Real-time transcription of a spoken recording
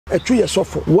etwu ye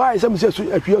sofo why say me say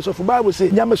etwu ye sofo Bible say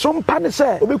nyame so mpa ne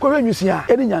say obekwa nwusia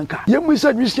eni nyanka yemu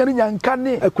say nwusia ne nyanka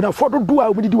ne akunafo dodo a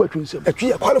obidi watwunsem etwu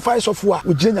ye qualify sofo a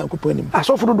ogire nyankopon anim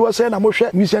asofo dodo say na mo hwe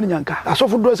nwusia ne nyanka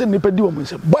asofo dodo say nipa di wo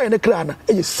nsem boy ne kra na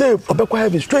e save obekwa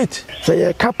heaven straight say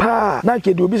ye kapa na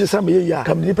ke de obi sesa me ye ya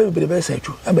kam nipa bebre say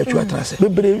etwu ametwu atrase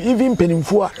bebre even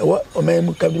penimfo a wo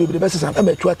omam kam bebre sesa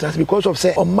ametwu atrase because of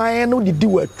say oman no di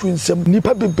watwunsem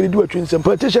nipa bebre di watwunsem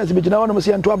politicians be gina wono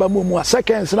say nto aba mu a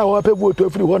seconds na wo pa vote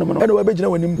afiri ho no no ene wo be gina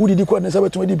wanim wudi kwa ne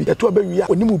sabeto di bi eto aba wi a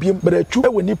onimu biem bratwu e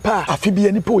wo nipa afi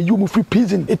bi nipa oyi mu free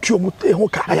prison etu mu ho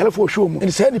ka ayalefo show mu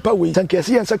en say nipa we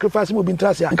tankese yen sacrifice mu bi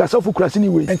ntrase a nka sofo kurase ni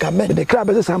we enka me de kra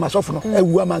be sesa ma sofo no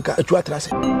awu amanka etu atrase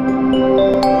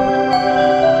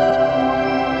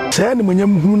say ni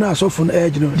munyam hunu na sofo no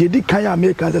age no de di kan ya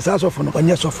America say sofo no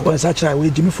onye sofo on sa kira we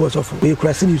jimi for sofo we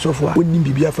kurase ni sofo a wonni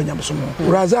bibia fa nyam so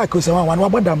no Razak say wan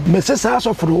wabodam me say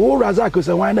sofo no Razak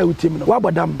say wan na utim no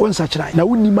wabodam on sa kira na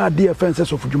wonni ma de offense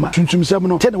sofo djuma tuntum sem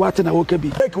no tene wate na wo ka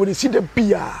bi like we see the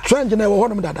bia strange na wo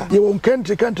honom dada ye won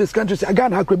countries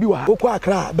again hakra bi wa okwa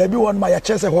akra ba bi won ma ya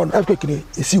chese hono earthquake ni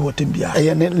esi hotem bia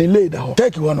e ne leader ho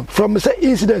take hono from say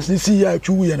incidents ni see ya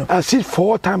twu ye no I see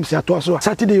 4 times ya to so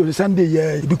Saturday or Sunday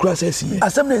ye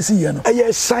asem na esi ye no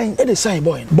eye sign e dey sign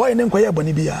boy ne nkoye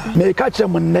boni bia me ka kire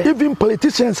mon ne even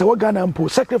politicians we Ghana mpo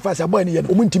sacrifice boy ne ye no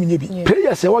omuntimi nye bi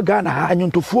prayers we Ghana ha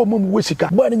anyontofuo mum wosika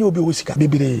boy ne obi wosika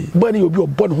bebere boy ne obi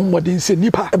obon ho modin se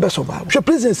nipa e be so ba hwe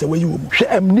presence we yi wo mu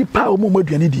hwe nipa o mu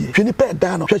aduane die hwe nipa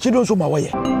da no hwe chido so ma wo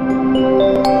ye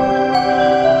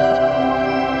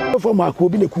for ma ko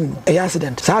bi le kun e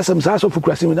accident sasem saso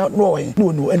fukurase no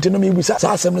no enti no me busa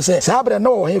sasem no say sabre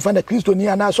no he fa na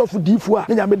kristoni ana so fu difu a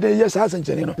nya me de yes sasem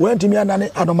chene no wenti mi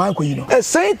anane adoman ko yi no e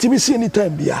say timi see any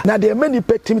time bia na de many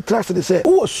pectim trust de say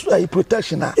wo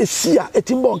protection a esia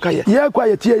etimbo nka ye kwa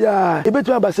ye tie ya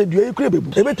ebetu aba say dua ekure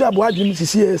bebu ebetu abo adwim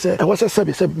sisi ye say e wo se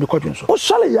sebe me kodwon so o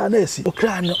sole ya na esi o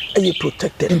kra no e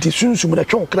protected enti sunsum na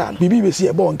twon kra no bibi be si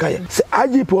e bo nka ye se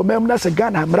agi problem na se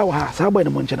Ghana mra wa ha sa boy ne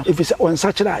mo nche no if se on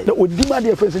sachira o demand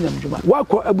e fense nyamjuma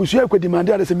wako abusu ko demand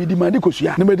ade se me demand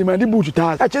kosua ne me demand butu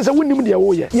ta a chese wonnim de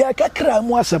wo ye ye ka kra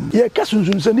mu asam ye ka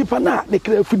sunsun se nipa na ne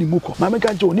kra fini mu ko ma me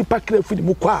kan che nipa kra fini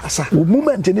mu ko asa o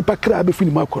moment nipa kra be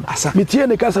fini mu ko asa metie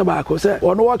ne kasa ba ko se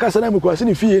ono wa kasa na mu ko se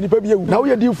ne fie nipa bi ewu na wo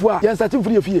ye difu a ye start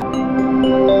firi fie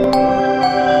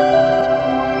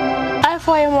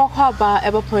for a more about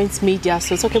ever point media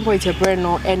so talking point a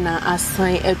breno and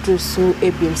assign edrusu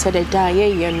ebim said a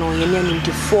die no ye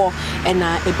before and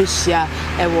ebishia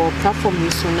ewo platform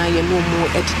so na ye no more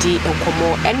edidi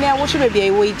enkomo and now what should be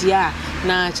a way dia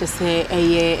na chese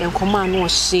eye enkomo no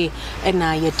hye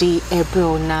na ye di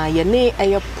ebro na ye ne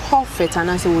eye prophet and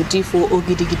as Odifo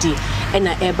Ogidigidi and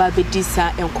eba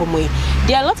bedisa enkomo.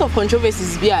 There are a lot of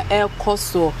controversies via air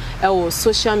coso or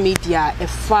social media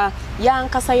efa ya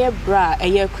nkasa ye bra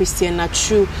eye Christian na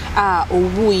true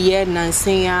owu ye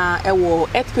nansen ya ewo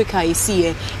earthquake a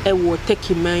esi ewo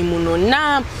tekiman mu no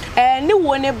na ne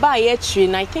wone ba ye twi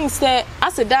na I think say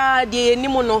aseda de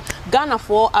nimu no Ghana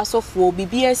for asofo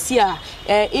BBS a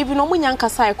even omunya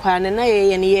nkasa ekwa na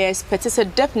ye expect say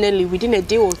definitely within a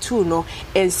day or two no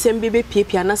ensem bebe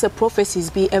pia na say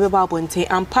prophecies be ebeba bonte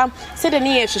ampa said the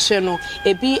ye hwehwe no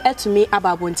ebi etumi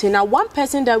ababonte na one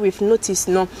person that we've noticed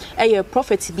no a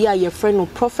prophet be a friend no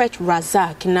prophet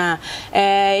Razak na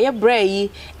ye brai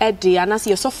e de anase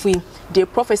ye sofui the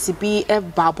prophecy be e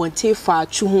babonte fa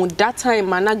chuhu that time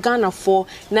na Ghana for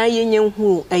na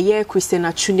yenyenhu ye Christian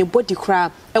atchu ne body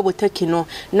crab e wotaki no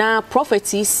na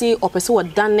prophecy si opese wo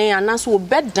dane anase wo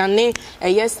bedane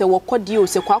yes se wo kodi o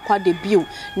se kwakwa de bio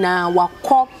na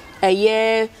wakọ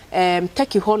eye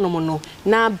take honomo no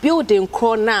na building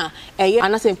kro na eye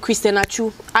anase Christian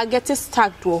achu agete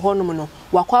start to honomo no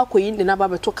wakwa akoyi de na ba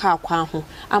beto ka akwa ho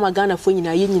ama Ghana fo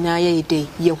nyina ye nyina ye de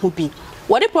ye hu bi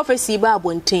what the prophecy ba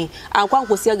abonten akwa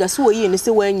nkosi aga so yi ne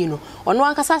se wanyi no ono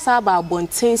ankasa sa ba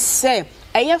abonten se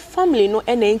eye family no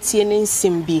enentie ne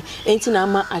nsimbi enti na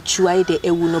ama achuai de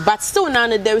ewu no but still now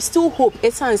there is still hope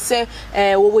it's an say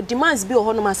we demands be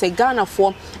ho no ma say Ghana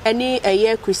for any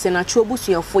eye Christian achu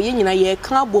obusuafo ye nyina ye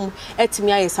kan bom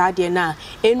etimi aye sa de na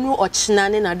enu ochina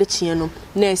ne na de chie no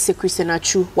na ese Christian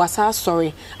achu wasa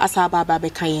sorry asa baba be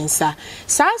kan yensa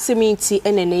sa seminti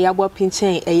enene yabo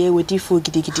pinchen eye Odifo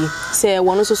Ogidigidi say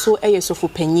wono so eye sofo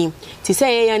panyin ti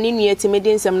say eye ne nua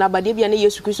timede nsem na bade bia ne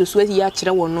Yesu Kristo so ya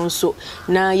kire wono so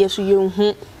na Yesu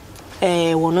yenhu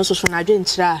wono so na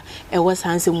adwenkyira was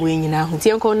handsome we nyina ho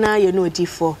tienko na ye no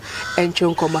Odifo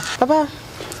entwenkoma baba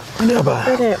ni aba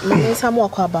me samo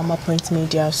akwa ba ma point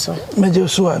media so meje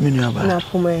so a menu aba na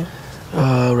pome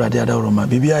radio adoroma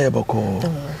bibia ye boko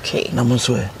okay na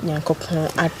monso nyankopon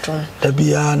adon da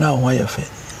bia na ho ye fe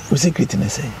What secret in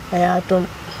say? I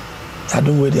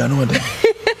don't wait, I know that.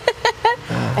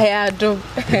 I don't.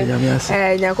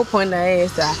 Yakupon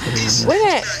is when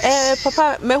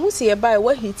Papa, me who see a buy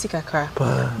what he take a car,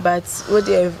 but what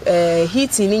the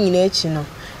heating in nature, no.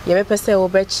 You ever say, "Oh,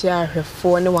 bet you are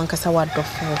for no one cast a word of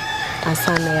and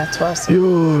Sunday at us."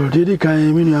 You did it, I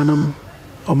mean,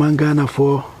 or mangana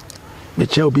for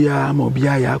Michel Bia,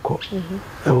 Mobia Yako.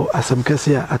 Oh, as some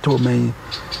cassia at all may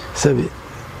serve it.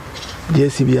 Dear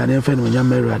CB and infant when you're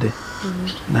married.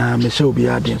 Now, Michel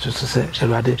Bia didn't say,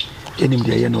 Rade, any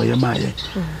day, no, your Maya.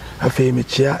 A famous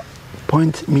chair,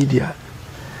 Point Media,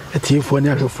 a tea for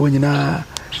near phone, a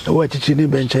watch in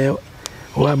bench, or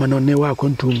I'm on newa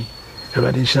contum, a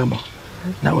radin shamo.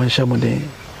 Now, when shamo day,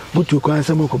 but you can't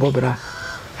some cobra,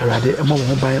 a rade, a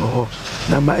moment by or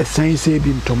number a sign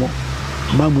saving tomo.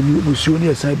 Mamma knew soon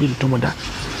as I been tomoda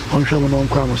on Shaman on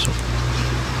Cramoso.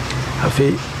 A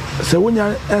fee, so when you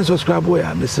unsubscribe,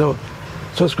 where Miss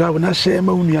subscribe when I share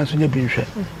my own answer in your bin share.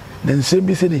 Then same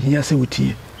be said here, say with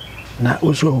you. Now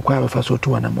also require for so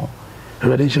 2 and more. A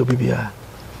residential BBR.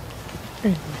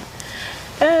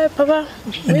 Papa,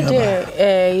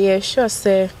 yeah, sure,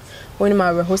 say. When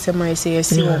my host might say, I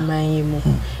see what my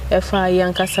if I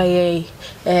young Cassaye,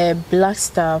 Black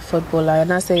Star footballer,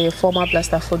 and I say a former Black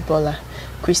Star footballer,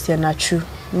 Christian Astu,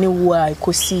 new I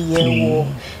could see ye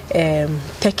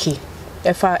Turkey.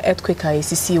 If I earthquake, I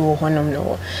see one of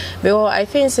no. But I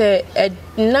think say a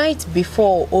night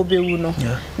before Obiuno,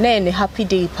 then a happy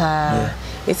day pa.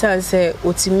 It's an say,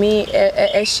 Utimi,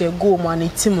 a go money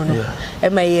Timono,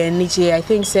 and my NJ. I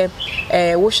think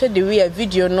say, what should the real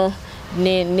video no?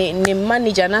 Ne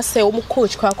manager na say o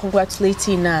coach kwa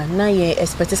congratulate na ye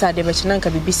expect say de be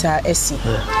nanka bibisa esi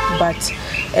but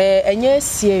enye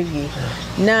siewie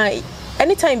na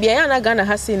anytime bia na Ghana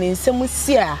hase ne nsem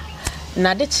sia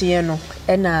na de chie no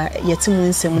na yetimu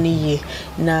nsem ne ye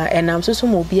na enam so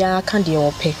mo bia ka de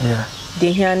ope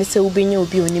de hia ne say obenya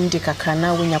obi onim de kakra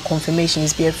na wonya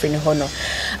confirmations be afre ne ho no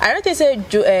I don't think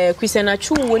say Christian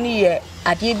Astu woni ye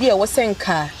ade bia wo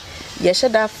senka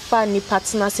yeshada fa ni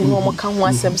partners in omo ka ho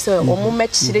asem say omo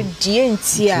mechire die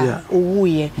ntia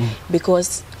owuye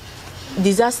because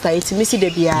disaster it missy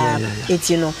de bia it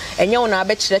you know enye wona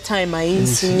abechire time I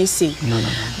see say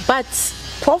but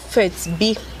prophets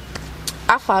be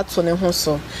afa to ne ho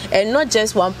so and not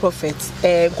just one prophet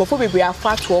nkofo bebre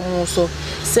afa to omo so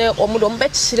say omo do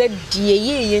mbechire die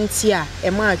ye ntia e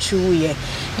ma atwuye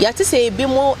yati say bi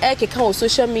mo ekeka on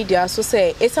social media so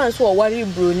say esan so wari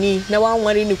broni na wan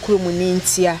wari ni kuromu ni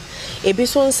ntia ebi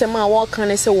so nsem a wo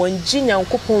kan say won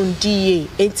ginyankopon die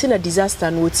enti na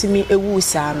disaster no otimi ewu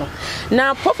sa no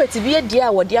na prophet bi die a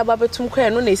wode ababetum kra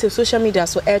no na say social media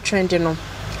so air trend no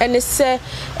and say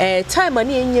time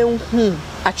ani enye hu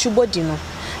atwubodi no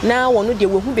na wono de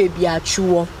wehu bebi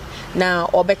atwuo na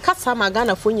obekasa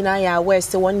magana fo nyina ya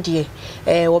west one day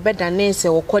obedane se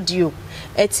wokodio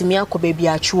etimi akoba bi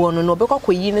atwuo no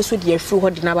obekwakoyi ne so de afiri ho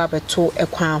de na babeto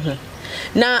ekwan ho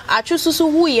na atwususu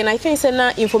wuye na I think say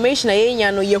na information na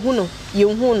yenya no yehu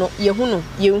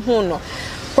no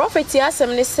prophet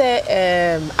asem ne se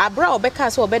abra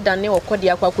obeka se obedane okodi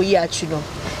akwakoyi atwu no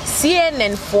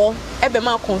CNN 4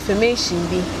 ebema confirmation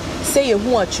bi say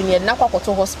yehu atwu ne na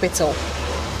kwakoto hospital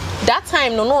that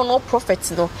time no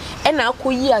prophet no e na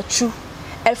akoyi atwu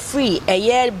a free a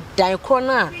year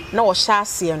diacrona na o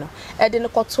shase no e de ne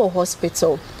koto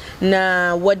hospital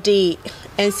na what dey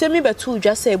ensemi betu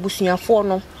dwa say busuafo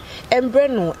no embre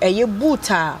no eye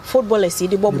buta footballers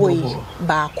de boboyi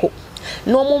baako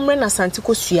no momre na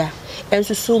santiko sua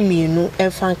ensusu mienu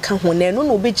emfa nka ho na no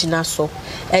obegina so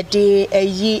e de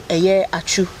ayi eye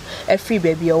atwu a free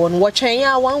baby won watchen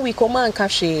ya 1 week o man ka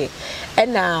hwe e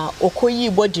na okoyi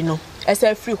body no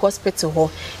esa free hospital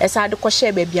ho esa de ko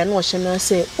share baby na o hye na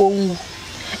say onwu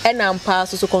e na mpa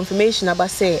so confirmation aba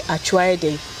say atwae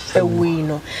dey ewi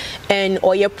no and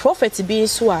oye prophet bi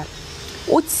so a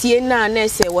otie na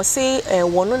say wo say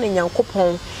wono ne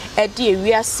nyankopon e de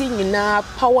ewiase nyina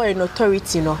power and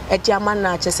authority no e de ama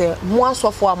na che say mo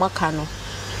asofo amaka no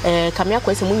kamia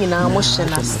kwese mu nyina mo hye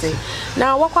na say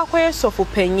na wakwakoye sofo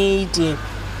panyi die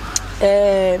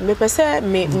me pese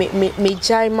me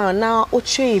jaima na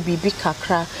otwe bibi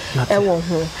kakra ewo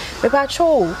ho me pa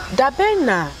cho da ben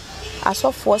na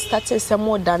asofo started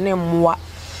some da na mwa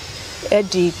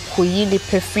edi koyi le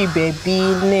prefi baby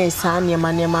ne sa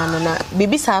nema no na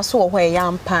bibi sa so ho e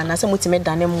yampa na se mutime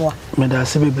da na mwa me da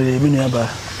se bebre mi nua ba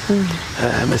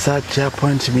me sa chia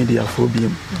point media phobia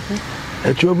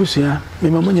etu obusua me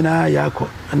mamu nyina ya akọ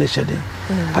ane hyede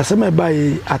asema e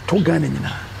bai atoga na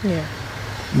nyina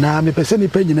na me pese ni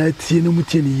pa nyina tie no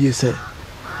mutie ni yie se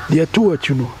de to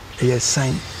atwu no e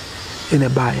sign in a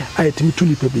buyer. I think to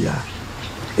Nipabia.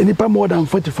 Any pa more than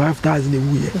 45,000 a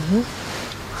year.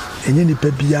 And any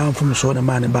pebia from so the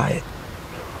man and buy it.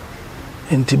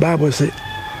 And the Bible say,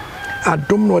 I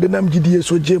don't know the name GDS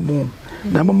so Jemo,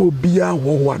 Namamo Bia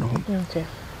or one. Okay.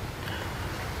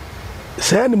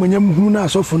 Send when you na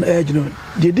so from edge, no,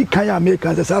 did Kaya make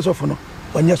as a sass of no,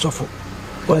 or yes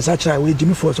of or such a way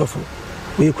Jimmy for so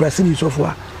we crossing so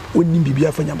far, wouldn't be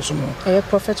for Yamson. A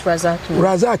prophet Razak.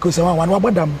 Razak was one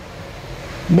wabadam.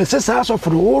 Mrs. House of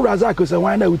all Razak was a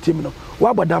wine with him, no,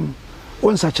 wabadam,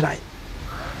 one such right.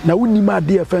 Now, wouldn't my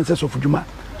dear fences of Juma,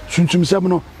 soon to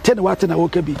Samno, 10 watt and a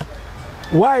walk be.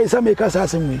 Why is I make us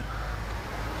asking me?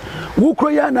 Who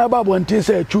cry now about one tea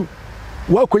say true?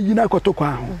 What could you not go to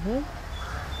Kwan?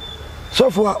 So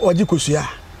for Ojikusia,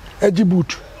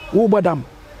 Ejibut, Ubadam,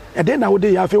 and then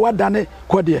nowadays I feel what done it,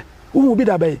 Quadia, who will be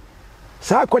the bay.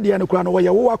 Sa Quadia and Crown, where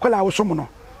you walk while I was summoner.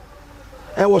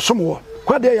 I was somewhere.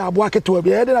 Quadia, I walk it to a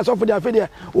beard, and I saw for their figure,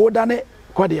 or done it,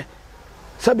 Quadia.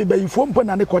 Sabi by inform pon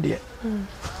and Quadia.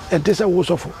 And this was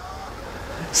awful.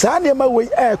 Sandy, my way,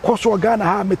 air, Cosso Ghana,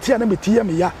 Metiana,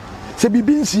 Metia, Sabi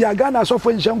Binsi, Ghana, so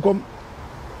for Shankom.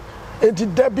 And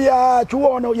Debia, to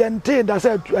honor Yante, that's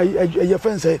a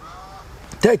fence.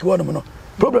 Take one of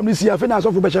problem this year, finance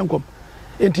of Bashankom.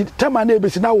 And tell my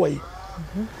neighbors in our way.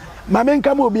 My men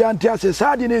come will be anti us,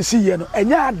 sardine see, and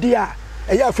ya dear,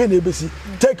 a ya fenibisi.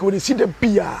 Take when you see the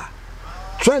Pia.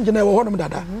 Strange never honor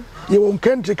dada. You won't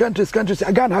countries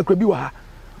again, how could be wa.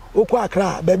 Oqua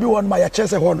cra, baby one my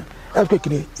chest horn, as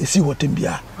quickly, you see what in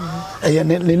Bia. A yan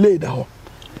laid the home.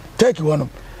 Take one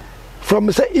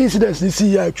from say incidents this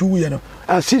year, 2 years.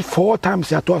 I see 4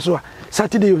 times at also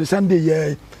Saturday or Sunday,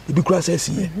 yeah. Because I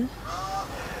see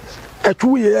a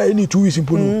 2 year any 2 weeks in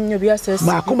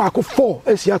Punu. Marco 4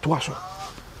 as yet was.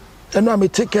 And I may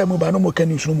take care of no more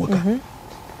can use no more.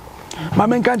 My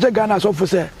man can't Ghana's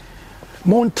officer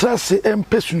Montras and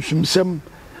Pessun some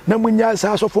Namunyas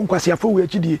house of Fonquasia for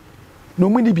HD. No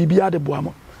money be the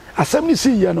Boamo. A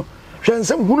 70 year,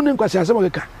 some woman Quasia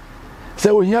Samoka.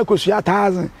 So here goes your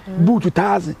 1,000, boot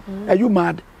 2,000. Are you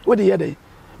mad? What the other?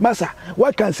 Massa,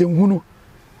 what can say Hunu?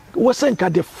 Wasn't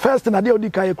the first and I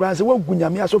did carry crans, what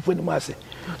Gunyamia so for the mass.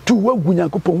 2 what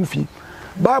Gunyaku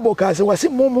Bible cast was it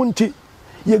Momonti,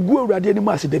 ye go radiant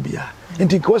mass debia, and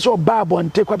think was so barbo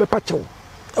and take up a patcho.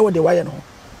 I want the wire no.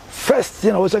 First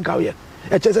thing I was a career,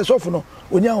 a chess sofono,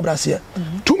 when young Brasia.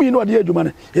 2 million or dear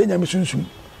Juman, Yamisum.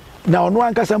 Now no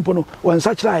one casampono, one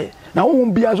such lie. Now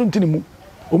won't be as untimu.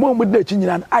 Umon with the chin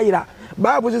and Ira.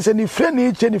 Bible is any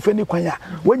friendly, quanya,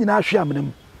 when you now sham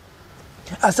them.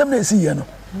 As some see, you know.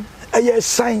 A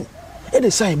sign, it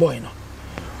is sign boy no.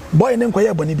 Boy name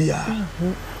kwaya bonibia.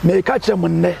 May catch them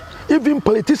on there. Even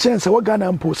politicians are Ghana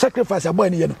and sacrifice a boy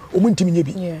no. Umunti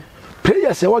bi.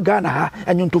 Prayers are Ghana ha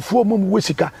and you to 4 mum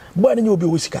wisika. Boy you will be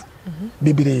wisika.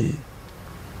 Bibi.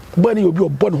 Boy you will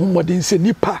be born home what say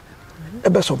nipa. A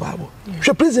best of Bible.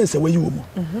 She presence away you.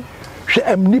 She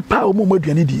am nipa o mo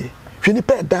aduane die. She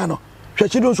nipa dano. She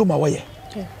chidon so ma waye.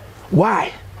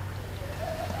 Why?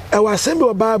 I was assembly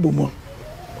of Bible mo.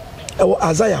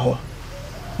 Isaiah ho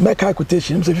make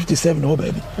quotation 57 ho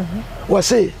baby was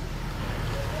say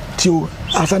to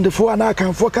asandefo ana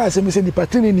kan forecast me say ni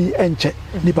patini ni enche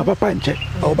ni papa enche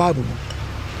o Bible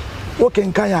wo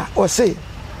kenkan ya o say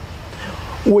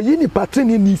wo yi ni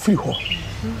patini ni free ho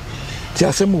ti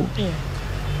asemu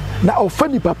na ofa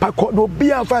ni papa ko no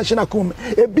bia fa hye na kom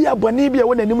e bia boni bia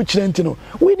wo nanim kirenti no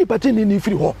wo ni patini ni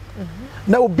free ho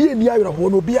na obi ani ayro ho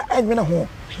no bia enwena ho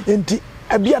enti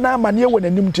abia na amane wɔ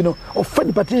nanim ti no ɔfa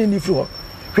nipa tene ni firi hɔ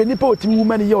hwɛ nipa otimi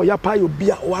woman ye ɔya pa yɛ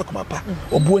obia ɔwɔ akoma pa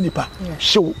ɔbuo nipa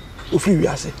hyew ofiri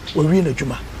wiase ɔwie na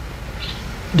dwuma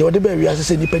de ɔde ba wiase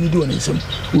sɛ nipa ni di wɔ ne nsam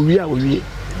ɔwie a ɔwie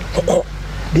ɔkɔ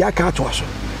de aka ato aso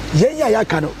yɛn ya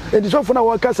yaka no edi sɔfo na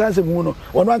wɔka sanse mu no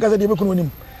ɔno ankasa de bɛkunu onim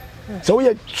sɛ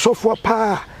woyɛ sɔfo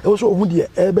pa ɛwɔ so ohun de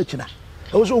ɛbɛkyina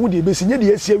ɛwɔ so ohun de bɛsi nye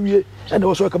de asi awie ɛna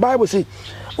ɛwɔ so ka Bible say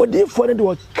Odifo ne de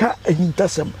waka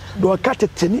ahintasem de waka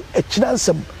teteni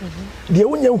akinansem de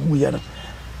wonya hu ye no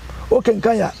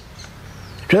okenkan ya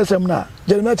twesem na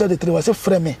Jeremiah 33 wase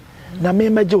freme na me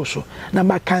magye wo so na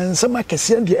makansem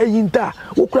akese de ahinta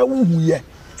wokura wo hu ye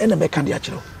ena meka de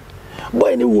akiro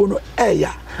boy ni wo no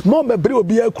eya mo mebre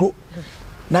obi akuro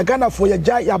na Ghana fo ye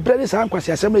ja ya brede san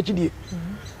kwase asem na chidie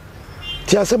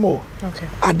ti asem o okay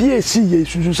ade esi ye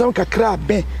sunsunsam kakra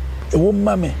ben e wo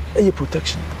mame eye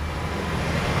protection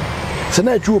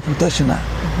sena atwo protection a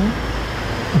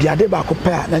di ade ba ko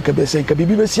pa na nka be sen ka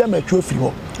bibi be sia ma atwo firi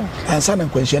ho ansa na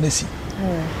nkwanhia na si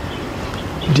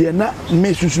de na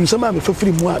me sunsun sama me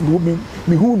fafiri mu a no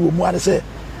me hu no mu ade se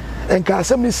enka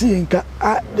asem ni si nka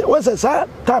was sa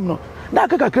time no na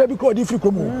kakra bi ko di firi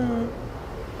ko mu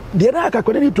de na aka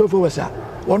kwani 12 hours a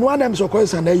wono anam so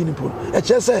kwesa na yi ni po e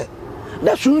che se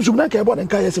na sunsun na ka ebo na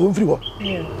nka ye se won firi ho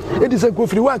e di se ko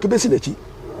firi wa ka besi na chi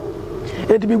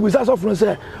e di bi busa so fun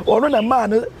se ono na ma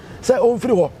na se on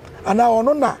firi ho ana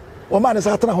ono na o ma na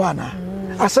sa tana ho ana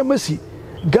asamasi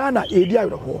Ghana edi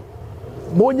ayo ho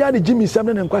mo nya ni Jimmy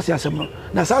Sam na nkwasi asem no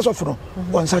na sa so fun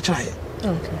on sa kira ye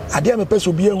ade me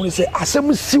peso bi ehun se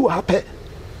asem si wo hape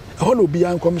ho no bi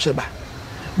an kom sheba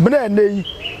bena nei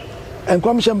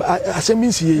enkom she asem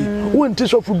nsi yi wonti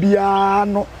sofu bia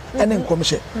no ene enkom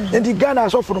she enti Ghana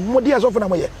sofu no mo dia sofu na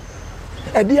mo ye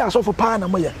e dia sofu pa na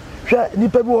mo ye hwe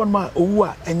nipa bi won ma owu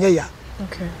a enye ya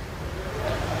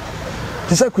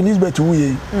tisa Queen Elizabeth wu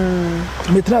ye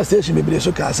me tra station me bi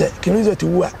so ka se Queen Elizabeth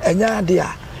wu a enya ade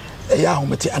a e ya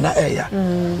hometi ana e ya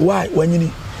why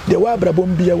wanyini de wa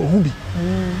brabom bia wo hu bi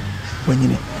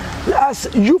wanyini as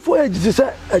you for age se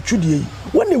atwudie yi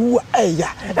woni wu a e ya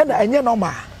e na enye no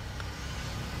ma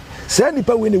se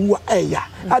nipa we ne wu a e ya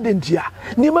adentia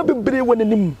ni ma bebre woni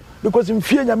nim because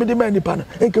mfie nya me de ma nipa no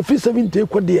enka fi 70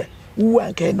 ko de wu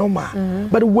a ke no ma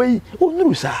but we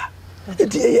onuru sa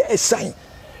eti e sign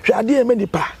hwade e ma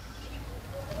nipa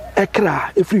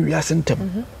ekra efri wi asentem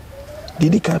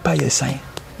didi kan pa ye sign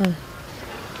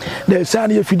the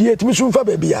sign ye fidie etimi sunfa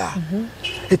ba bia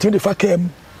etimi de fa kem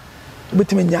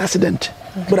obetimi nya accident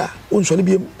bra onsole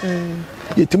biem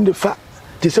yetimi de fa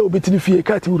te se obetini fie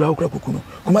ka ti wura akra kokunu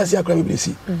kuma si akra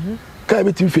bebresi ka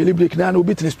betimi feli break na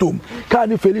obetini storm ka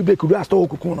ni feli break wura store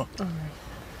kokunu no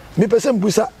mi pese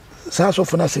mbusa sa so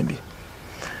fona sembi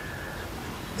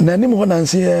na nim ho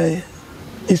nanse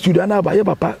istudiana ba ye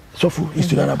papa sofu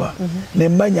istudiana ba na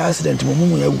manya accident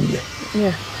mo ya wuye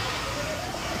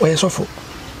oye sofu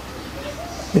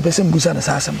me pese mbusa na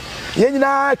sasam ye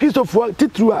nyina Christopher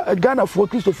titru Ghana fo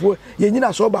Christopher ye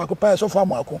nyina so ba akopaa sofu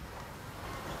amako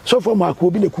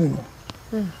obi le kunu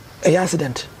e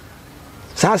accident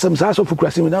sasam sofu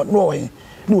krasim na no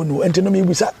enti no me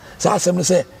busa sasam no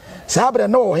se sabre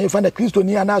no he fa na Christo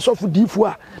ni ana sofu difu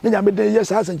a na nyame de ye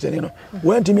sasam chene no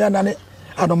wantimi anane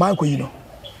anoman ko yi no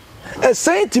e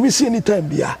saint mi see anytime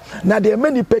bia na de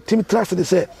many pet team trust they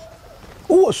say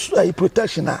was a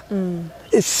protection a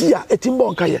esia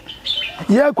etimbo nka ye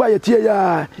kwa ye tie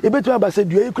ya ebetu abase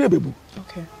dua ekure bebu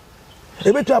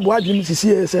ebetu abo adwum sisi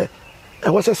ye se e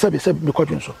wo se sebe me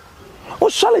kwadwun so o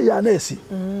sale ya na esi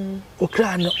o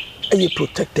kra no e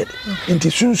protected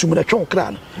inti sunsum na twon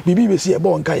kra no bibi be si e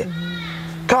bo nka ye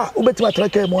ka obetu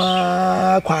atraka mu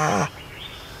kwa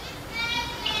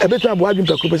ebetu abo adwum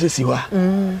ka ko be si ho a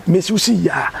mesi usi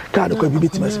ya ka do kwa bibi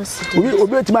timasi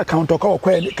obi otima account ka o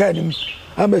ka ni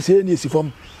amese ni esi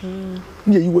fom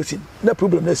ni yi wosin na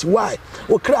problem na si why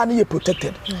o kra na ye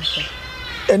protected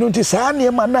enu nti saa ne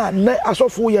ma na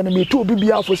asofo ye no metu obi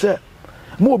bia fo se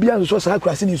mo obi anso saa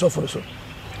kra si ni sofo so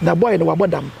na boy no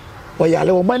wabodam o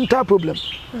yale o mental problem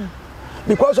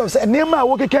because of say ne ma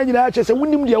wo keka nyina ache se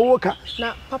wonim de wo ka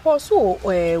na papa so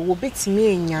wo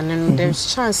betimi enyane no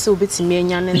there's chance wo betimi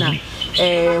enyane na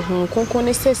hun konkon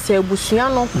ne sese abusua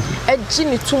no agi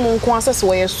ne tum nko asese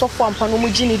wo ye sofo ampa no mo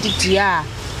gi ne didia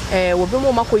wo be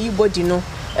mo makoyi body no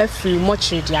afiri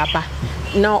mochiri di aba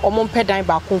na omo pedan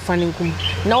ba ko mfa ne nkum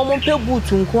na omo pe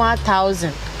boot nko 1000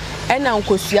 ena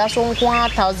nkosua so nko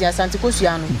 1000 asante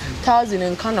kosua no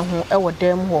 1000 nka na ho ewo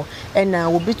dem ho ena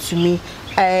wo betumi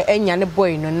enyane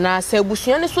boy no na se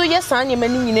abusua ne so yesa anya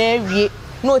mani nyina awie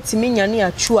na otimi nyane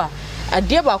atwu a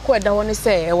ade ba ko eda ho ne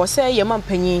se wo se ye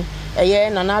mampanyin eye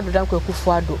na na adodan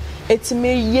kwakufu ado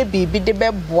etime ye bibi de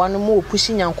beboa no mo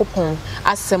opushi nyankopon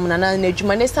asem na na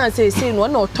adwuma ne sanse se no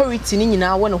na authority ni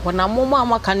nyina wo ne ho na mo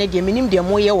amaka ne de menim de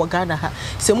mo ye wo Ghana ha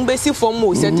se mo besi fom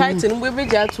mo se title mo be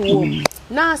ja to wo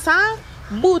na sa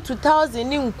boot 2000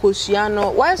 ni nkosua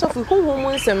no why so fi hu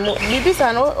mo nsem bibi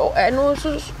sa no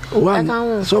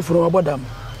no so for abodam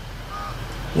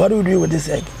what do you do with this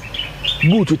egg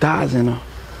boot 2000 no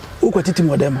ukwatiti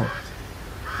mo dem ho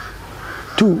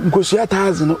tu nkosua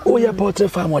 1000 o ye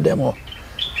portrait farm o dem ho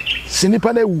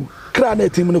sinipa na wu kra na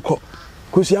etim no ko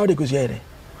kosua o de kosua ere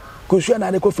kosua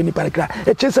na ne ko fini pa kra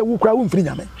e chese wu kra wu mfiri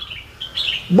nyame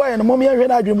boy no mom ye hwe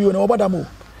na adwum yo na obodam o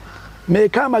me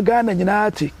ka magana nyina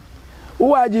ati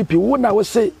wo agipi wo na wo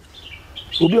se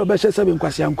obi obehye sebe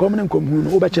nkwasi ankom ne nkomhu no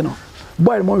wo beche no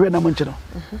boy mo hwe na mo nche no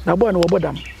na boy no wo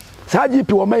bodam sa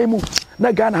agipi wo maimu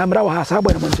na Ghana hamra wo ha sa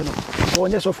boy no mo nche no wo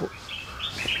nye sofo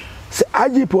se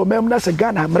agipi wo maimu na se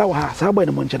Ghana hamra wo ha sa boy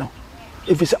no mo nche no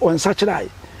if is on such rai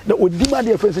na odima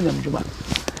de fense nyamjuma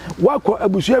wako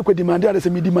abusu akwa demand ade se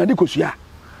mi demand kosua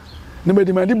na me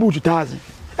demand boot 1000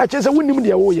 a chese wonim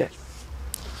de wo ye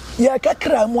ya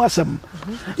kakra mu asam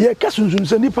ya kasunsun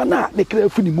se nipa na de kra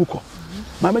funi muko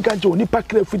ma me kan che nipa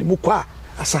kra funi muko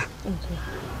asa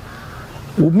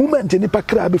moment ni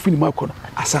pakra be fini makono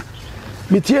asa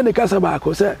metie ne kasa ba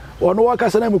ko se ono wa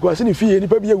kasa na me kwase ni fie ni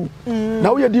pa biewu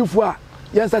na wo ye difo a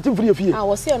ye start fie fie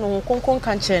wo se no konkon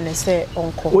kan kire ne se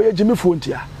onko wo ye jimi fo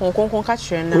ntia konkon ka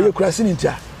kire na wo ye krase ni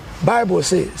ntia bible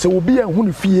say se wo bia hu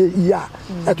ni fie ya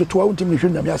etoto wa untim ni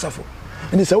hwe nyame asafo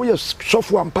ni se wo ye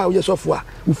sofo ampa wo ye sofo a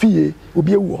wo fie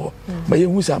obi ewu ho ma ye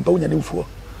hu sa ampa wo nya ne mfuo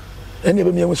ene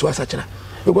be me hu so asakira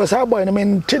because our boy na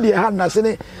men tede ha na se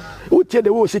ne utie de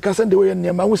wo sika sende wo ye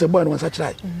ne ma hu se boy no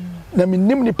asakira na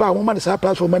minim ni pa wo ma ne sa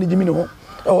platform manage mi ne ho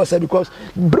o say because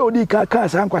bro di ka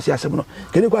sa nkwase asem no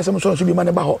kene kwasem so bi ma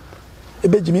ne ba ho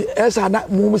ebejimi esa na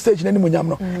mu stage na ni munyam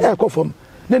no e kofom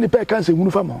na ni pa kan se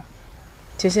hunu fam ho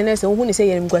tesene se hu ni se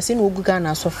yere mkwase na ogu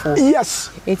Ghana asofo yes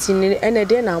eti ne ene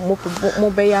de na mo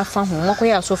be ya fa ho mo ko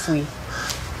ya asofo yi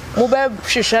mo be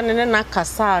hwehwe ne na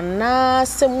kasa na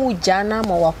se mu gya na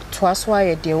ma wa to aso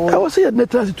aye de wo I was say na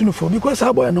transit to no for because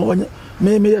our boy no onye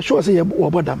me sure say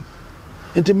wo bodam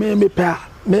enti me pa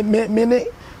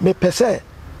me pese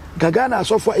Ghana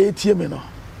asofo ATM no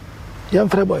yam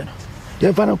frɛ boy no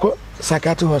yam fa no ko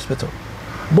psychiatric hospital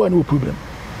boy no problem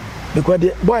because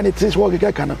the boy ni tris work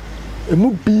ka kana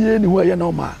emu bie ni ho ya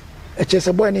normal e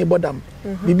chese boy ni bodam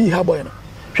bibi ha boy no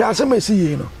hwɛ asɛm esi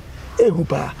yi no ehu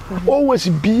pa always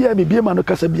bie me bie ma no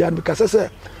kasa bia no kasa sɛ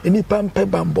eni pampe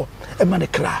bambo e ma ne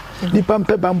kra ni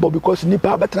pampe bambo because ni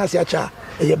pa betra se acha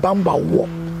e ye bamba wo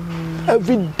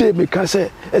every day me ka sɛ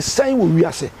e sign wo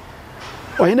wiase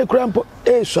o hene krampo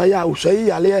e so ya o so yi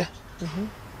yale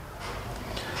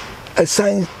e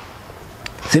sign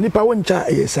se ni pa woncha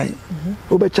e sign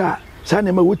o be cha sa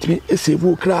ne ma wotimi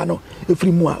esevu kra no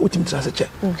efiri mu a wotimi tra se che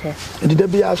okay ndi da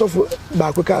bia asofo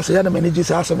ba ko ka se ya na manage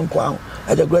sa asem nko aho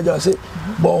ajagraja se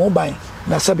bo ho ban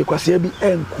na sabe kwase bi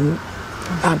enku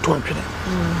anto antwene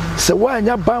se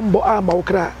wanya bambo ama wo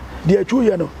kra de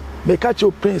atwuye no me ka che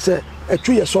o prince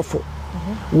atwuye sofo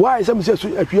why some say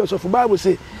atwuye sofo bible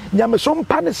say nyame so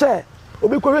mpa ne se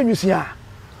obekwa nwusia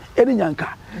eni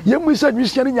nyanka yemu se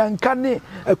nwusia ni nyanka ne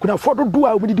akuna fododo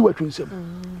a obidi watwunsem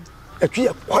atwuye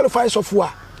qualify sofo a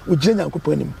ugire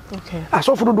nyankopon anim okay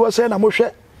asofo dodo se na mo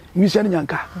hwe nwusia ni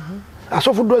nyanka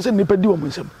asofo dodo se nipa di wo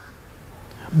nsem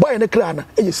boy ne kra na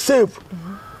e save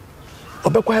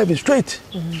obekwa heaven straight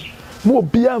mo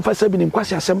obi amfa sabi ni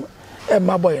nkwase asem e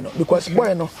ma boy no because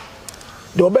boy no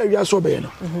de oba wi aso be no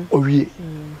owie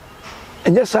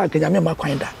enye sa ka nyame ma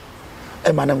kwan da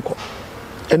e ma nemko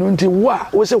enu nti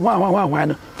wo se hwan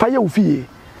no fa ye ufie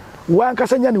wa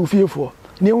nkasa nya ne ufie fo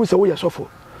ne hu se wo ye sofo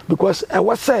because e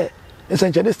was say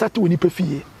ensanchene start we ni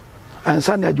pefie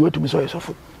ansa na ajo atumi so ye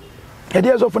sofo e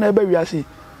de sofo na e ba wi ase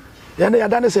ya na ya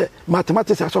da ne se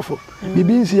mathematics asofo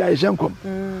bibi nsi ya ehyenkom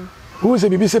hu se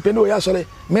bibi se pe no ya sore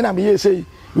me na me ye sei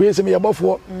we se me ye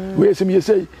bofo we se me ye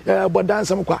sei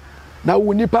bodansam kwa na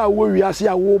wo nipa wo wi ase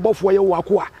a wo bofo ye wo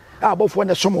akoa a bofo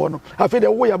ne somo no afi de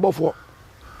wo ye bofo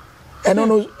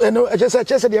eno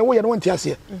chese de wo ye no nti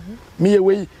ase me ye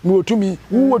we me otumi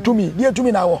wo otumi de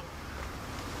otumi na wo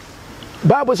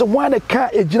Bible say one ka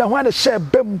ejina one share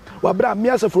bem wa bra me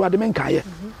asefo ade men kaye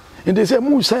ndi say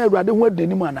mu san awurade ho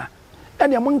adani mu ana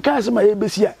ene mun ka asem a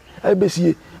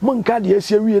ebesie mun ka de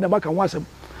asie wie na maka ho asem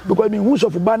because me hu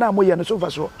sofo ba na mo ye no so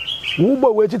fa so wo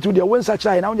bo we titu de won sa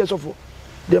chai na won je sofo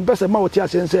de mpese ma woti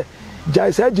ase nse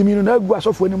jai sa jimi no na agu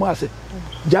asofo ni mu ase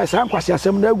jai sa nkwase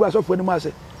asem na agu asofo ni mu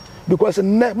ase because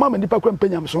ne mama nipa kwa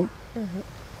mpanyam so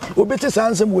obeti sa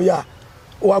ansem wo ya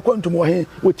wa kwantum wo he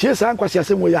wo tie sa nkwase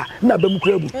asem wo ya na ba mu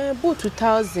kura bu bu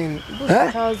 2000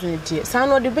 die sa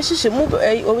no de be hihye mu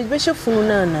o be funu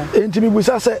na enti mi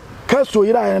busa se Castro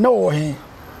yira na wo he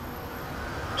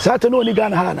Sata no ni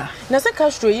Ghana ha na se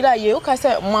Castro yira ye o ka se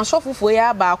masofofo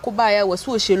ya ba ko ba ya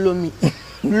wasu o shelomi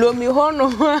lomi hono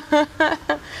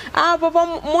ah papa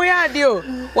mo ya de o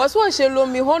wasu o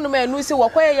shelomi hono me nu se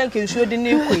wakoye yanke nsuo de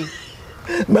ne koi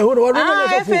me hono wa no na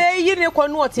so fe yi ne ko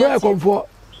no ote no konfo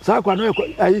sa kwa no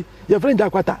ayi ye friend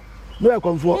akwata no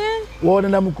konfo wo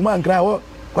na mukuma nkra wo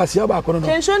kwase ba ko no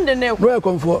tension de ne ko no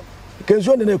konfo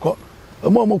kensuo de ne ko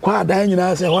mo kwa adan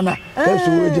nyina se hona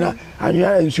kesu ejina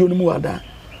anwa nsuo no mu wada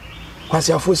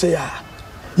kwase afo se ya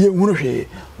ye hunu hwe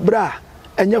bra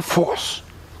enye force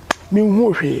mi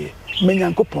hu hwe me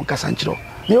nyankopon kasanchiro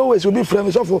me always will be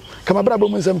frame so for kama bra bo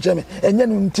mu nsam cheme enye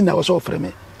no nti na wo so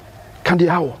frame kan de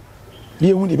hawo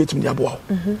ye hu ni betum de abo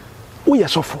wo ye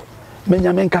sofo me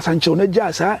nyame kasanchiro na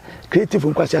ja sa creative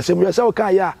nkwase asem yo se wo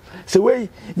kan ya se we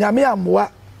nyame amoa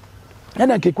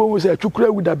ena kekwo wo se atwukura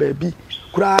wuda ba bi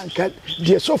kura nka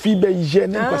de sofi be ye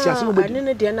ne nkwasi ase no be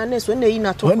ne de na so na yi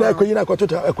na to na ko yi na ko to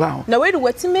ekwa ho na we de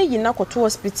watime yi na ko to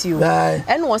hospital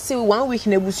and was say 1 week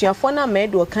na busuafo na me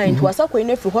do kind was akwa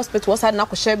na free hospital was na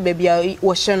ko she bia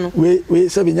wo she no we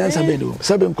sabe nyansa be do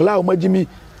sabe nkola o magimi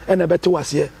na bete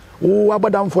wase wo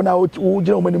abadamfo na wo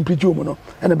gina o manim preach o no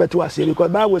na bete wase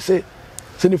because Bible say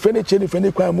se ni freni che ni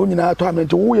freni kwa mo nyina to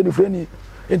amento wo ye ni freni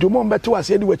enti mo bete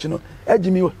wase di wachi no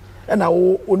agimi na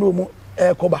wo no mu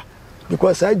koba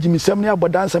because agimi sam ni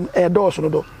abodansam do so no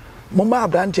do mo ma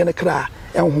abrante ne kra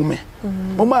enhome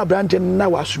mo ma abrante na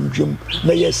wasumdwem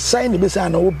na ye sign be say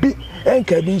na obi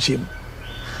enka bi nchem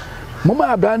mo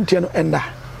ma abrante no enda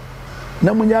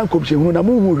na munya nkobhye hunu na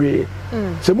muhu hwe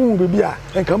se muhu bibia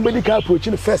enka mbedi ka approach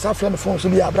no first after no phone so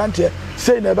bi abrante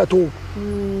say na beto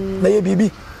na ye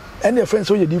bibi and your friends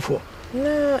so ye Odifo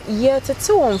na ye tete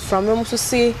won from am so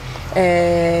say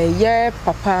ye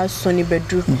papa Soni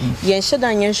Bedru ye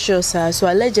nheda nye show so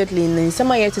allegedly in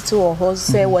some ye tete wo ho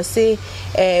say we say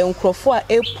nkrofo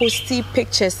a posty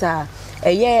pictures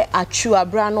ye achu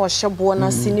abra na ohye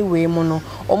na sini we mu no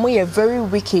omo ye very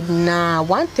wicked na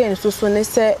one thing so ne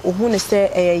say ohu ne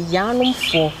say yanum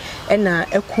for na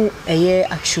eku ye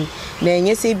achu na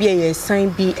enye se bia ye sign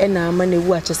bi na ama na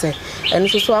wu ache se eno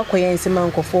so akoye nsema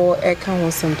nkofo ka ho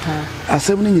sempa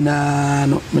asem ni nyina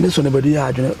no me ne so ne badu ya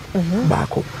adwene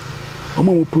baako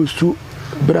omo mo postu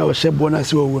bra ohye na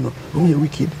se wo no omo ye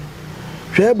wicked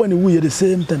hwe ba ne wu ye the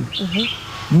same thing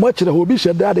much the hobi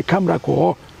sheda the camera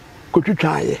ko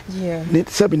kotwitwaye ne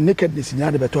sabi nakedness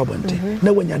nya de beto abonte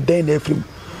na wanya den na afrim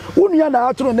wonu ya na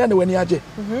atoro na wani age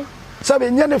sabi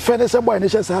nya ne fene se boy ne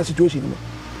hye sa situation no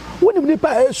woni ni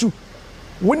pa esu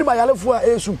woni ma yalefo a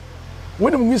esu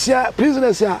woni mwisia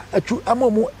prisoners a atu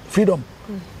amomu freedom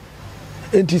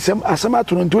enti sem asama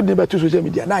atoro nto de beto social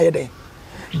media na ye den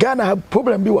Ghana have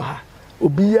problem bi wa ha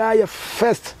obiya ye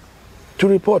first to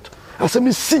report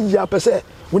asemi si ya pese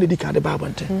woni di ka de ba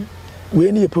abonte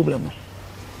we ni problem no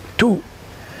two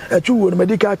a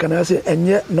medical can say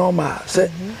enye normal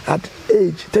say at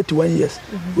age 31 years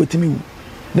with me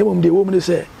ne mum de woman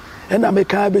say and I make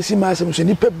be si masem so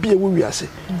ni pa bia wo wiase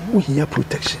wo hia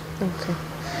protection okay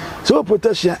so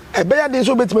protection e be ya de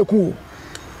so betima ku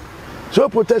so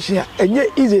protection enye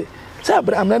easy say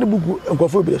am na ne bugu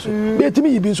nkofo bi so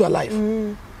betimi yibi so alive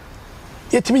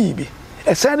yetimi yibi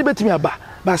e say ne betimi aba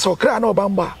ba so kra na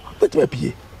obamba betimi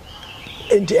pie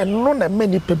enti enno na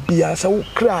mani pa bia sa wo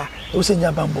kra wo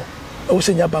senya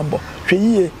bambo hwe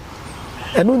yie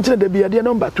eno ntine da bia de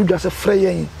number to just frɛ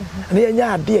yen na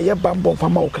yenya ade ye bambo fa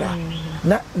ma wo kra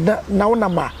na wo na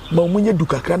ma munye du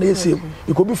kakra na yesem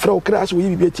iko bi frɛ wo kra so wo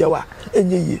yi bi tia wa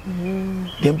enye yie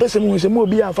de mpese mu se mu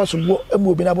obi anfa so bo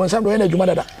emu obi na bonsam do na adwuma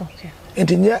dada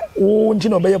enti nye wo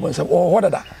ntine obeye bonsam o ho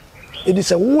dada edi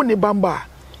se wo ni bamba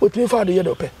o timi fa do ye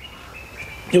do pe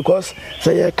because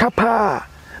say ye kapa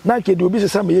na ke de obi se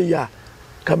sam ye ya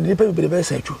kam ni pe bebe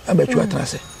se atu abachu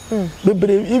atrase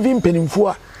bebe even penimfo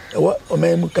a o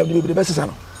man kam ni bebe se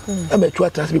no abachu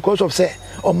atrase because of say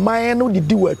o man no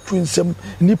didi wa twunsem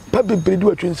ni pa bebe di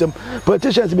wa twunsem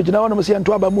politicians be gina wono se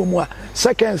ento aba mu a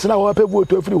seconds na wo pa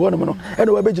vote afiri ho no e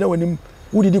na wo be gina wanim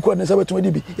wudidi ko ne sabato di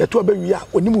bi ya to aba wi a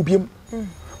onim biem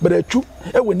but atu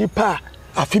e woni pa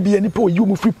afi bi ani pa o yi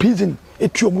mu free prison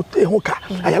etu mu e ho ka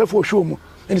ayale fo hwo mu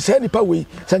and say nipa we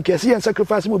sankesi and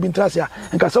sacrifice mo bin trase a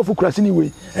nka sofu kurase ni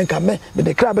we nka me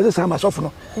the crab be say sofu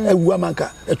no ewu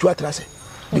amanka etu atrase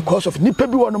because of nipa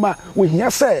bi wono ma we hia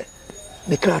say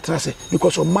the crab trase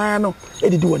because of man no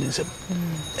edidi woni nsem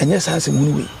enye sanse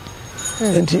mu we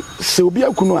enti se obi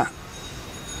akunu a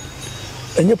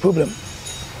enye problem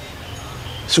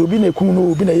se obi na ekunu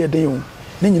no obi na ye den o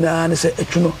ne nyina ne se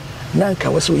etu no na nka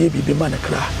wase oye bibi ma na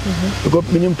kra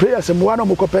because minim prayer se mo wa no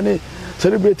mo kopene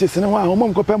celebrate sene ho a ho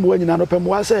mom kopem wo nyina no pem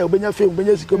wa say obenya fe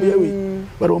obenya siko be we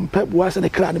but on pep wa say ne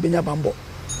kra ne benya bambo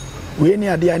we ni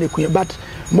ade ani kun but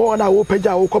mo na wo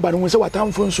pagya wo koba no se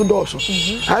watamfo nso doso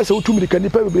ai say utumiri kan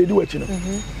nipa bebre di wachi no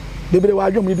bebre wa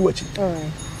adwom di wachi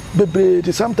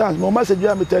bebre sometimes mo message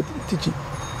ya me teach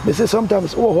me say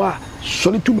sometimes wo ho a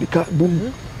solitumiri ka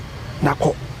bum na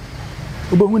ko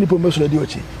obo ni po meso di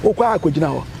wachi wo kwa akogina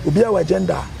ho obi a wa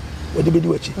agenda odi bedi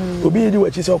wachi obi di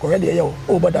wachi se okorede ye wo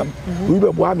obadam obi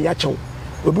be boa me ya chew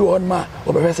obi won ma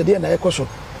obehwese de na ye koso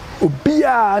obi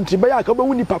a antiba ya ka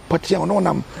obo nipa patia no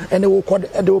nam ene wo kod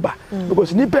ede oba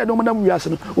because nipa no nam wiase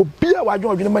no obi a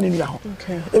wadwon odwene mani nua ho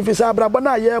efi sa abrabo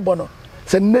na ye bo no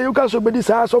se ne yu ka so bedi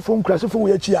sa so fo nkrase fo wo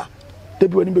ya chi a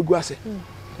debi woni begu ase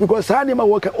because sa ni ma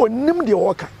wo ka onim de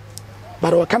wo ka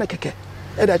bara wo kana keke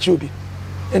e da chi obi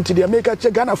enti de make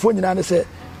che Ghana fo nyina ne se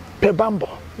pe bambo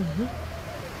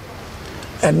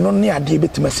and no near dear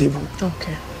bit massive.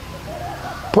 Okay.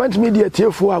 point media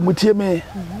tiefo a mutie me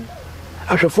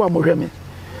ahwefo a mohwe me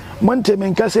monte me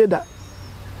nka say da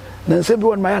na nse bi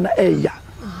won ma ya na eya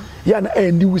ya na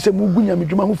endi wu se mu gunya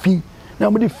medwuma ho fi na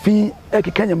mo de fi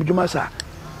ekeka nya medwuma sa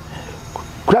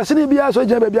krase ni bia so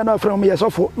jeba bia na afra mo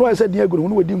yesofo no ese din aguru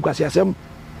no wadi nkwase asem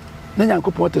na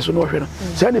nyankopon te so no hwe no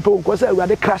se ni pe wo se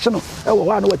awade crash no e wo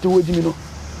wa na wate wodimi no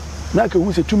na ka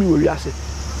hu se tumi wo wiase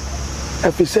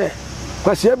efise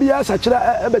kwase bia sa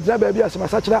kira ebetira ba bia asema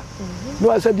sa kira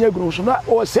no ese din aguru so na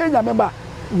o se nya memba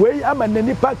wei ama na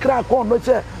nipa kra kon no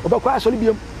se obekwa asori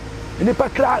biem nipa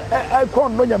kra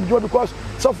kon no nyamjo because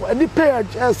so nipa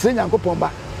se nyankopon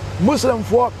ba muslim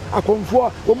for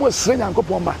akonfo wo mo se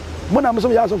nyankopon ba mona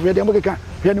mso ya so fwe de mo keka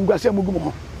hwe ni ngwase amugu mo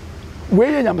ho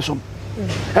we ye nyamsom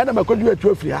ena makodu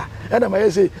atu afiri ha ena ma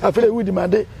yese afele wudi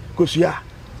mande kosua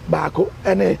baako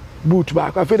ene boot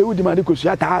baako afele wudi mande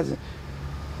kosua 1000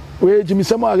 we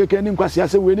jimisemo akeke ni nkwase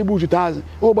ase we ni boot 1000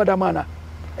 o boda mana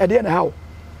ede na how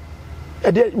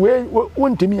ede we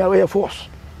wontimi ya we force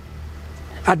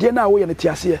ade na wo ye ne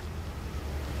tiase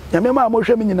nyame ma mo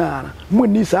hwe me nyina mo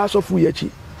ni sa asofu yachi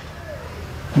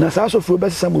na sa asofu be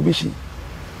sesa mo bishi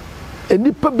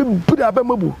enipa bibura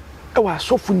abamabu e wa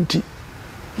asofu nti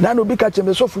na no bi ka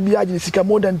chembe sofu bi agye sika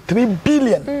more than 3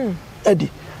 billion edi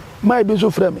my bi so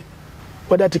frame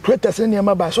whether the creators ne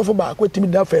ma ba sofu ba akwetimi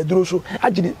da fa eduro so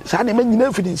agye sa na ma nyina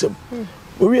afidi nsem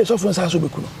owie sofu nsa so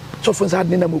bekuno sofu nsa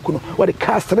de na mokuno what the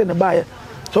cast ne ba ye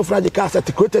sofu agye cast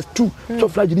the creators 2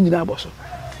 sofu agye nyina aboso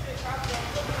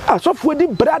asofu di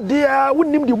brade a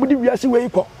wonim di mudi wiase we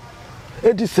iko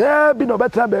edi se bi no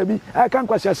betra baabi aka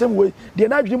nkwasi asem we de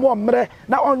na adwene mo mmre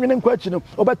na onwene nkwachi no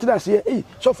obetra se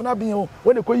sofu na bin o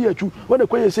wone koyi achu wone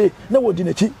koyi se na wodi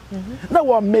nachi na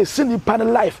wo mesi ni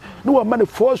pan life na wo man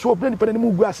force wo plan pan ni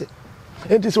mu guase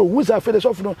enti so wuza fe de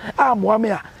sofu no amoa me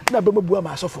a na be mabu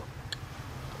ama sofu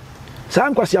sa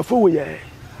nkwasi afo we ye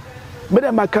me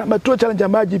de maka ma to challenge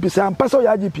ma GP sa mpasa o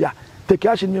ya GP a take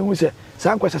action me hu se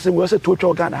sa nkwasi asem we se to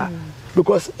twa Ghana ha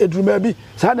because edruma bi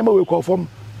sa na ma we ko fom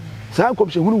sa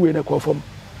nkomse hunu we na ko fom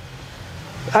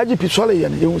agp sole ye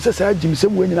ne hu se sa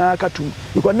jimisem we nyina aka tum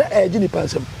because na eji ni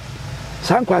pansem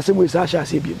sa nkwasem we sa sha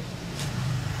se biem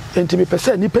enti me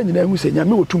pese ni pa nyina hu se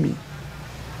nyame wotumi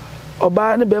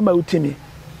oba ne be ma utimi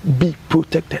be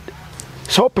protected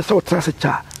so pese o trase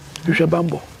cha hwe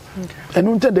bambo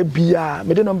enu ntende bia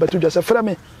me de number 2 just fra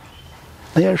me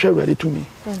na yen hwe ready to me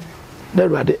na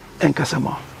ready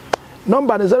enkasama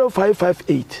number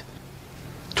 0558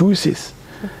 26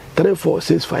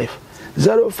 3465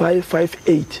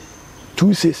 0558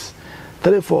 26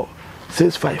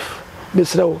 3465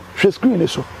 Mr. Hwe screen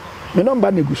so me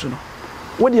number ne gusu no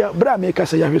wo dia bra me ka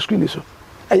say ya hwe screen so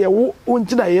eye wo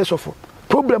ntina ye sofo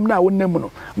problem na wonnem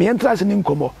no me entrance ni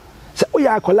nkomo se o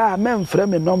ya akola memfrɛ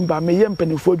me number me ye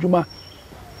mpanifo adwuma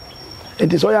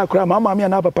enti so ya akora mama me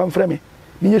na papa mfrɛ me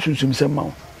ni ye sunsum sem ma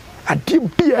wo ade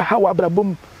bia ha wa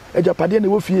brabom ejapade na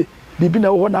wo fie bibi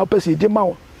na wo na opese di ma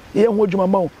wo ye ho adwuma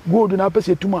ma wo gold na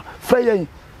opese tuma frɛ ye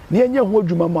ni enye ho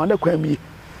adwuma ma na kwa mi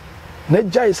na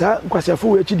jai sa nkwasiafo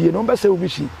wo akidie no mbese wo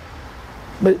bishi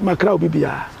makra obi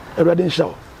bia erade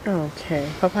nshaw. Okay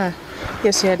papa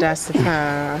yes ya da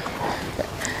sipa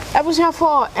abuja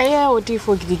for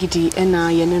Odifo Ogidigidi na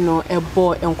yene no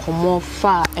ebo enkomo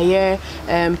fa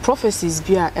prophecies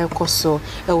bia ekoso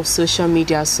social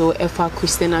media so efa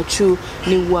Christiana true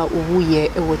ni wa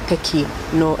owuye ewo taki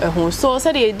no ehon so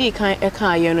said e di kan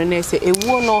eka ye no na se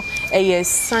ewu no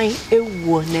sign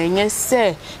ewu na enye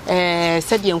se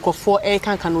said ye nkofo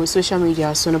kan no social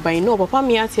media so no by no papa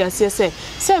me ati ase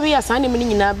se we asane me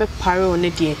nyina be pare on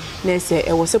de na se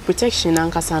ewo se protection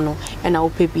ankasa no na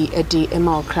opebi e de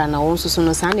ema na wonso so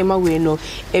no sane ma we no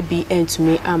ebi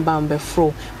entumi ambambe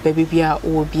fro baby bia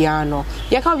o bia no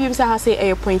ya ka bi bisa ha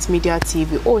say Point Media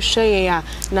TV o share ya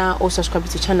na o subscribe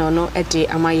to channel no e de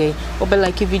amaye o be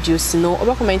like videos no o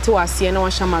be comment wa ase na wa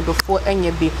shama do fo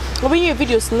enye bi o be ye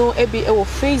videos no ebi e wo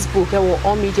Facebook e wo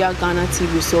All Media Ghana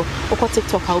TV so o ko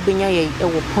TikTok ha o be nya ye e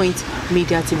wo Point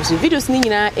Media TV so videos ni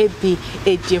nyina ebi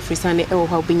e die frisane e wo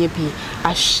ha o be nya bi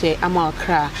ahye ama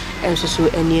okra e so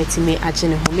eni atime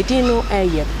agene ho medino e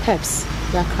ye peps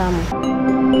ya kram